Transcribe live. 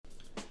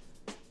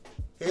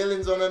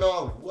Hailings one and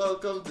all,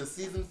 welcome to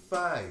season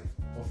 5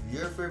 of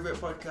your favorite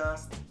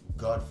podcast,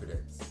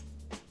 Godfidence.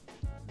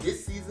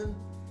 This season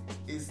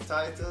is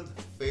titled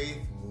Faith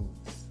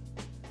Moves.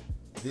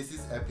 This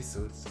is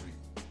episode 3,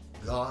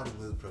 God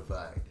Will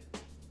Provide.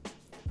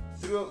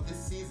 Throughout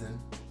this season,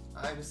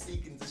 I'm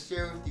seeking to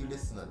share with you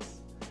listeners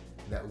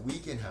that we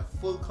can have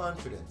full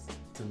confidence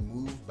to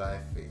move by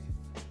faith.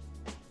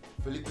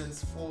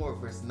 Philippians 4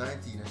 verse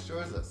 19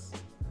 assures us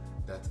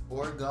that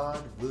our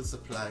God will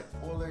supply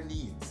all our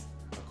needs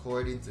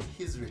according to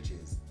His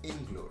riches in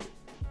glory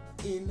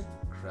in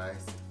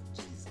Christ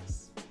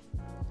Jesus.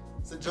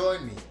 So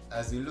join me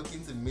as we look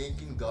into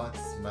making God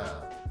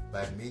smile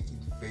by making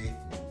faith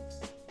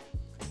moves.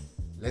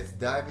 Let's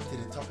dive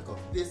into the topic of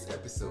this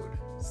episode.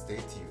 Stay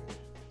tuned.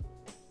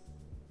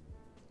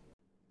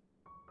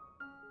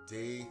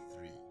 Day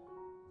 3.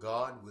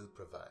 God will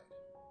provide.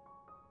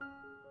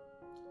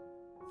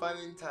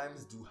 Famine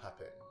times do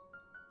happen.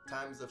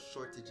 Times of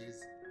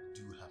shortages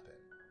do happen.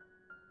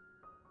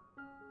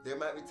 There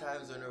might be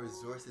times when our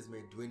resources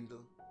may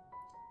dwindle.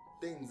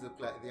 Things look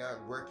like they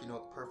aren't working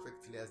out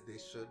perfectly as they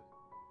should.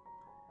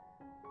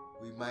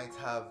 We might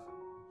have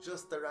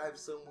just arrived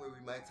somewhere.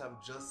 We might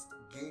have just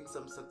gained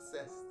some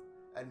success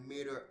and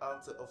made our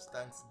altar of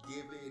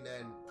thanksgiving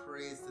and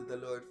praise to the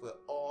Lord for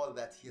all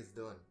that He has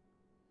done.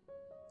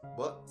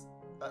 But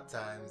at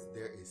times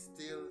there is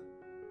still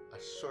a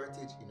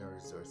shortage in our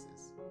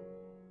resources.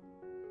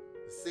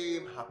 The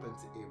same happened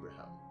to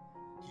Abraham.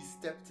 He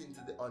stepped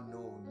into the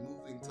unknown,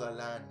 moved into a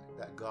land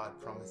that God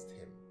promised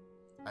him,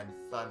 and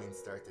famine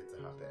started to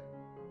happen.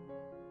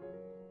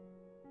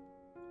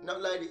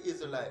 Not like the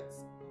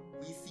Israelites,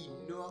 we see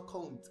no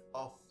account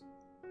of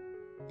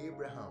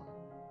Abraham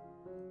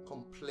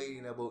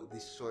complaining about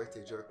this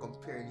shortage or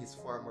comparing his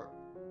former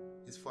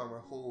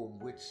home,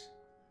 which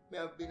may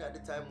have been at the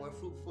time more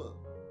fruitful.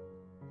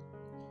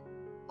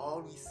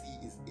 All we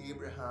see is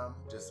Abraham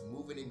just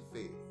moving in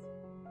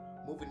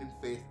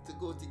faith to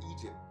go to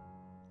Egypt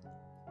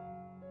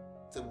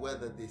to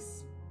weather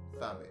this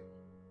famine.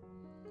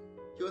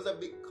 He was a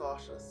bit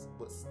cautious,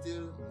 but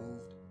still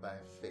moved by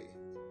faith.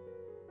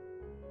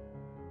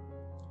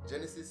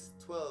 Genesis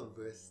 12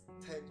 verse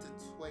 10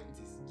 to 20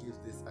 gives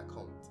this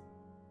account.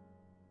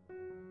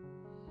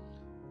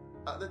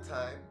 At the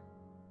time,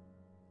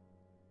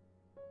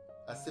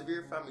 a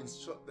severe famine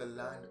struck the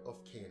land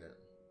of Canaan,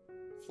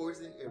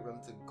 forcing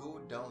Abram to go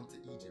down to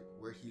Egypt,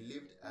 where he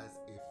lived as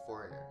a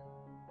foreigner.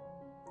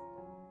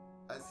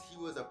 As he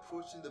was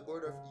approaching the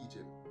border of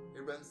Egypt,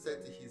 Abram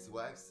said to his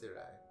wife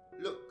Sarai,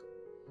 "Look,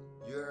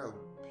 you're a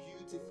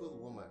beautiful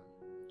woman.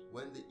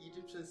 When the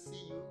Egyptians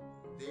see you,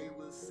 they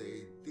will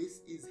say, 'This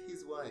is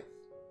his wife.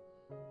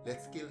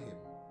 Let's kill him,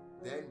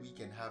 then we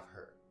can have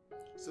her.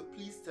 So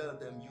please tell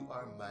them you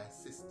are my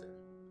sister.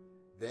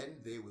 Then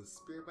they will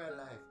spare my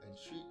life and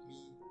treat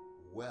me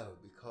well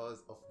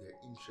because of their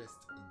interest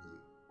in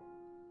you.'"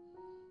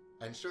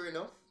 And sure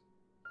enough,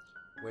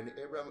 when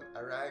Abram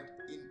arrived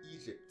in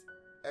Egypt,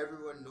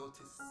 everyone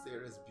noticed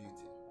Sarah's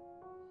beauty.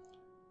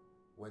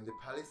 When the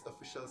palace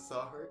officials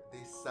saw her,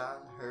 they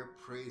sang her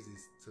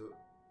praises to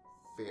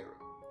Pharaoh,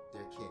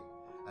 their king,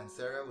 and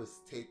Sarah was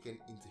taken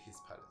into his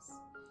palace.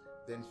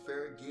 Then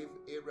Pharaoh gave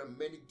Abram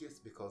many gifts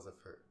because of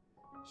her: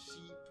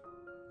 sheep,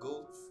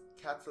 goats,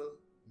 cattle,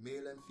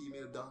 male and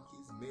female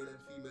donkeys, male and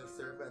female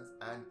servants,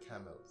 and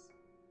camels.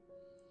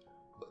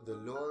 But the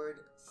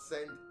Lord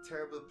sent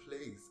terrible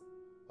plagues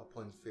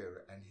upon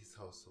Pharaoh and his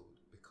household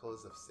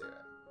because of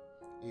Sarah,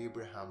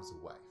 Abraham's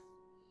wife.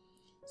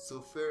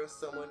 So Pharaoh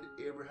summoned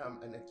Abraham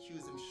and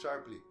accused him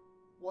sharply.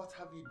 "What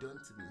have you done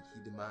to me?"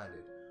 he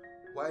demanded.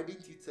 "Why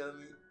didn't you tell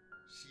me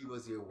she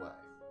was your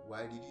wife?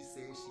 Why did you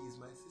say she is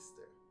my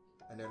sister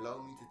and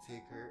allow me to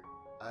take her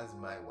as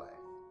my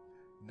wife?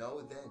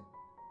 Now then,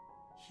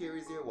 here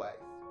is your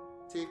wife.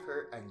 Take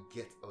her and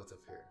get out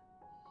of here."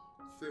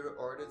 Pharaoh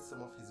ordered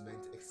some of his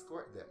men to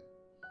escort them,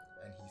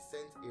 and he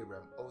sent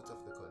Abram out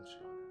of the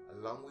country,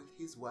 along with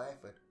his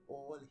wife and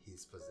all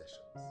his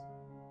possessions.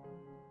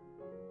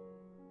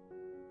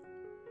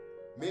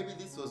 Maybe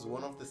this was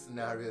one of the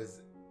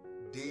scenarios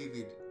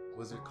David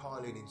was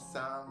recalling in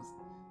Psalms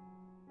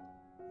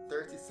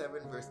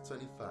 37 verse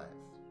 25.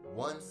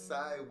 "Once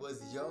I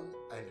was young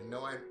and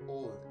now I'm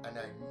old, and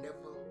I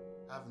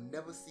have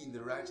never seen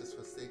the righteous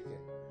forsaken,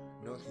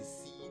 nor his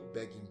seed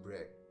begging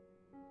bread."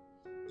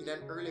 In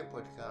an earlier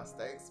podcast,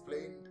 I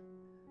explained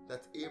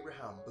that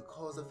Abraham,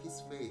 because of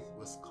his faith,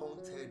 was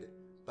counted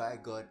by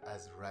God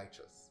as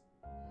righteous.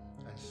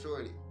 And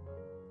surely,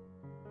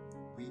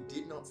 we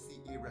did not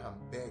see Abraham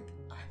beg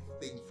a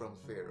thing from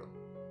Pharaoh,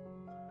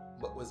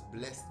 but was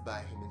blessed by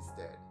him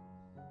instead.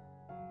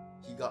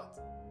 He got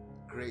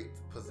great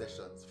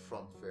possessions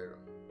from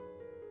Pharaoh.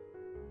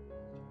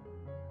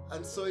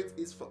 And so it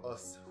is for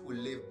us who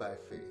live by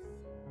faith.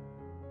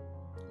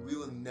 We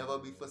will never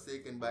be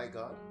forsaken by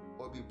God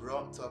or be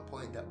brought to a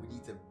point that we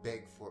need to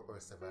beg for our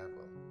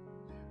survival.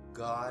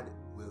 God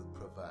will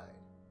provide.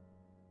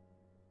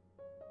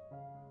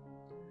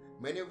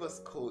 Many of us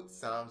quote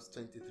Psalms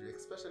 23,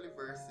 especially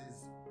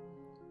verses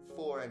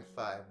 4 and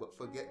 5, but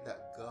forget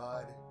that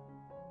God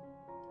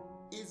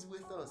is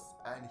with us,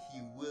 and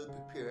He will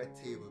prepare a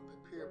table,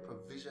 prepare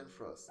provision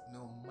for us,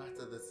 no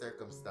matter the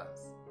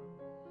circumstance.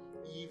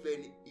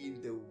 Even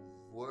in the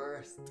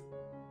worst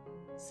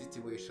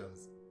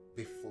situations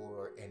before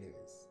our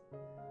enemies.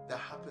 That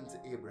happened to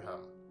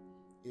Abraham.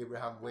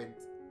 Abraham went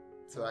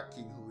to a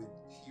king who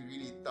he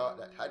really thought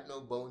that had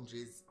no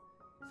boundaries.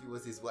 If it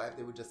was his wife,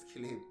 they would just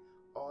kill him.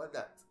 All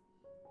that.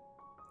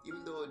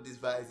 Even though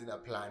devising a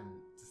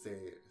plan to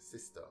say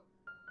sister,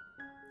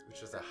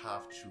 which was a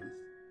half-truth,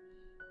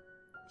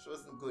 which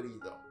wasn't good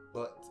either.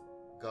 But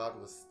God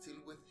was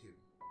still with him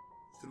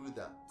through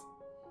that.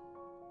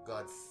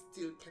 God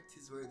still kept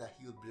His word that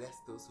He will bless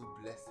those who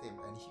bless Him,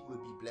 and he will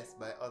be blessed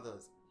by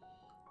others.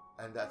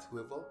 And that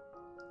whoever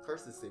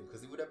curses him,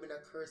 because it would have been a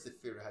curse if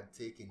Pharaoh had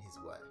taken his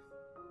wife,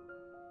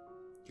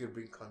 he would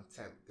bring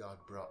contempt. God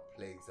brought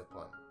plagues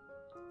upon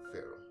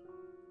Pharaoh.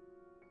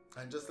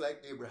 And just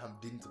like Abraham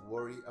didn't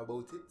worry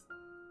about it,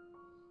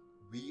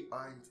 we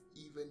aren't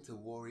even to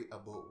worry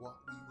about what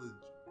we will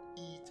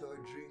eat or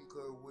drink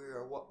or wear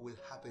or what will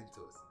happen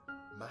to us.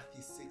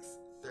 Matthew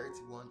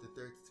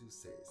 6:31-32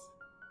 says,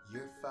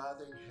 "Your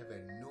Father in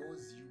heaven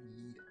knows you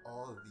need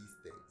all these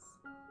things.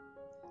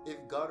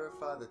 If God our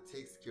Father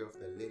takes care of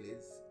the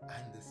lilies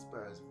and the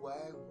sparrows,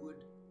 why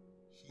would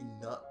He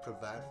not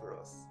provide for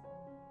us?"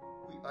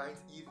 We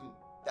aren't even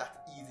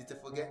that easy to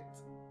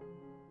forget.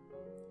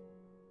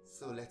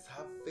 So let's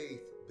have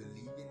faith,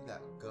 believing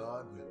that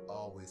God will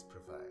always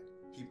provide.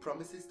 He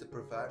promises to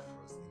provide for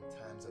us in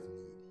times of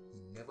need. He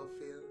never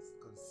fails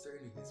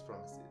concerning His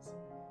promises.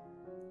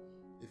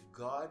 If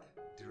God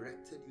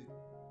directed you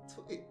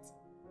to it,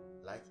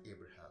 like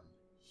Abraham,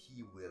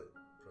 He will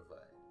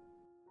provide.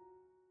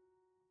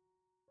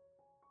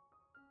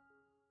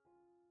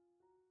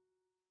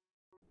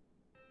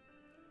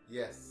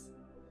 Yes,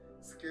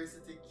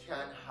 scarcity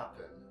can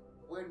happen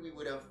when we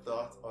would have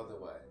thought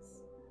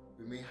otherwise.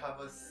 We may have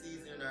a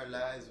season in our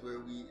lives where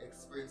we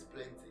experience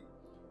plenty,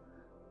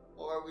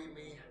 or we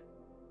may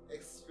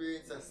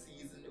experience a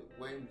season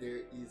when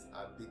there is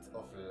a bit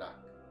of lack.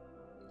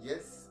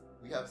 Yes,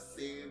 we have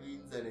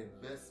savings and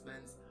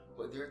investments,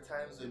 but there are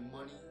times when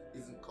money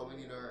isn't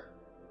coming in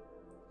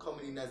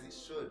as it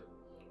should,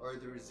 or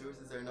the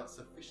resources are not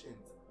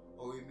sufficient,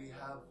 or we may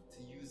have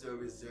to use our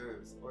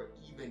reserves or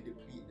even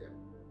deplete them.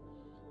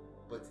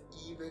 But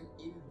even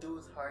in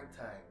those hard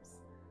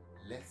times,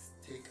 let's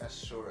take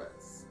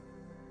assurance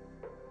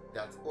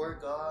that our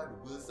God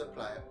will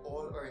supply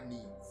all our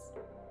needs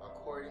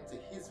according to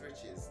His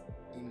riches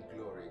in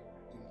glory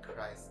in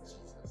Christ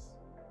Jesus.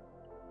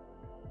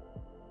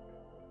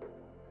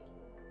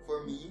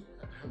 For me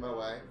and my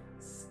wife,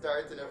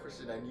 starting afresh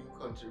in a new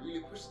country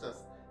really pushed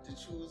us to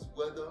choose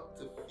whether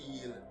to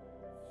feel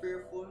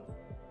fearful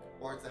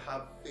or to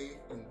have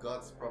faith in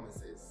God's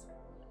promises,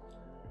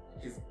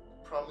 His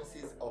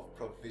promises of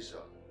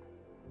provision.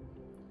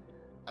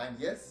 And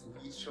yes,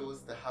 we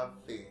chose to have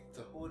faith,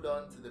 to hold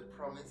on to the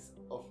promise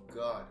of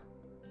God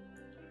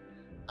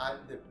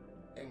and the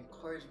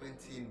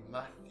encouragement in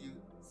Matthew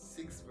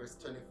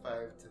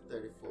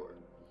 6:25-34,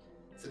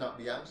 to not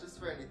be anxious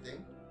for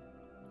anything,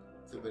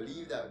 to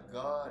believe that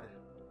God,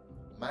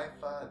 my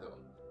Father,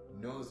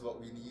 knows what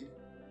we need,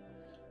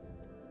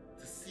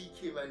 to seek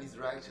Him and His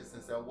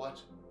righteousness and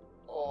watch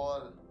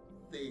all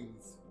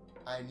things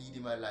I need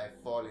in my life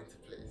fall into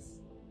place.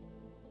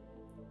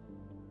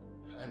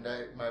 And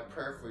my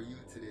prayer for you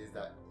today is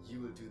that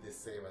you will do the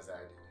same as I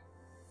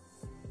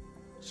did.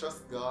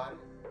 Trust God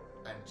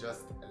and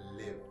just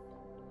live.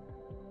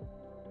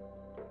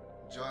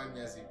 Join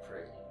me as we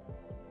pray.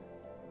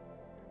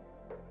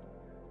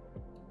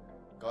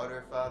 God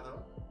our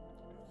Father,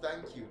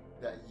 thank you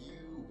that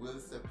you will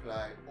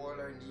supply all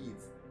our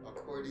needs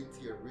according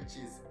to your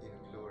riches in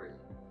glory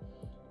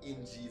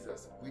in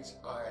Jesus, which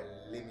are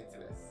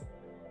limitless.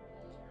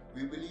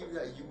 We believe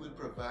that you will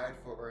provide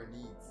for our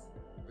needs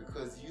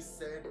because you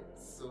said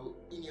so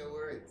in your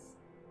words.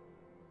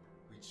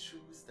 We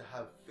choose to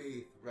have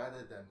faith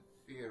rather than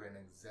fear and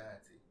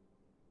anxiety.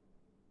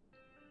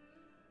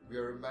 We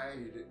are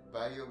reminded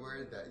by your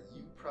word that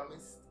you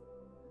promised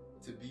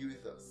to be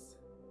with us,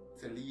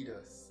 to lead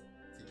us,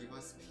 to give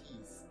us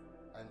peace,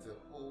 and to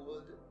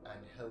hold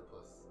and help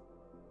us.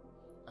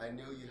 I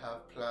know you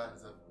have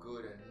plans of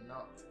good and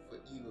not for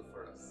evil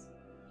for us,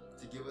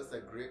 to give us a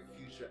great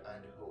future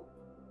and hope.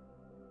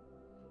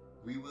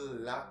 We will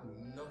lack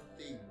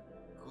nothing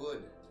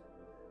good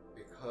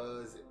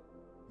because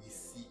we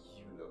seek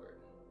you, Lord.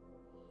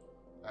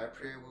 I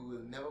pray we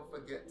will never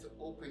forget to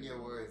open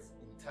your words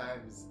in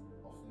times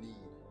of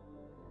need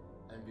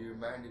and be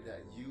reminded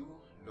that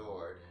you,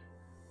 Lord,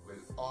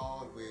 will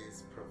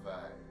always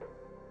provide.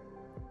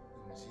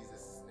 In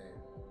Jesus'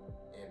 name,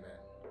 amen.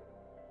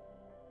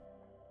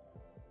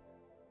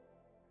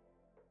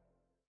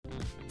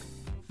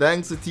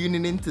 Thanks for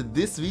tuning in to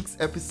this week's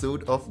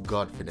episode of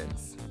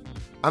Godfidence.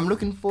 I'm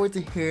looking forward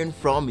to hearing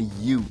from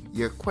you,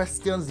 your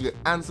questions, your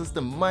answers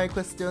to my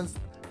questions,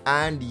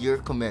 and your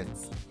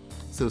comments.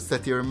 So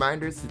set your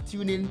reminders to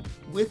tune in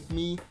with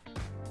me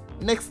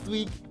next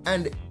week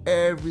and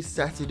every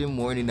Saturday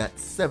morning at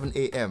 7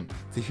 a.m.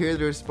 to hear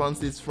the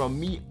responses from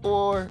me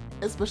or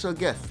a special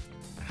guest.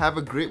 Have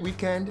a great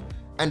weekend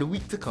and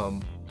week to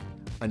come.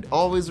 And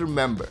always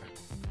remember,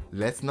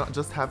 let's not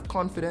just have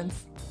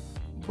confidence,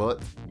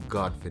 but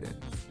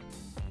Godfidence.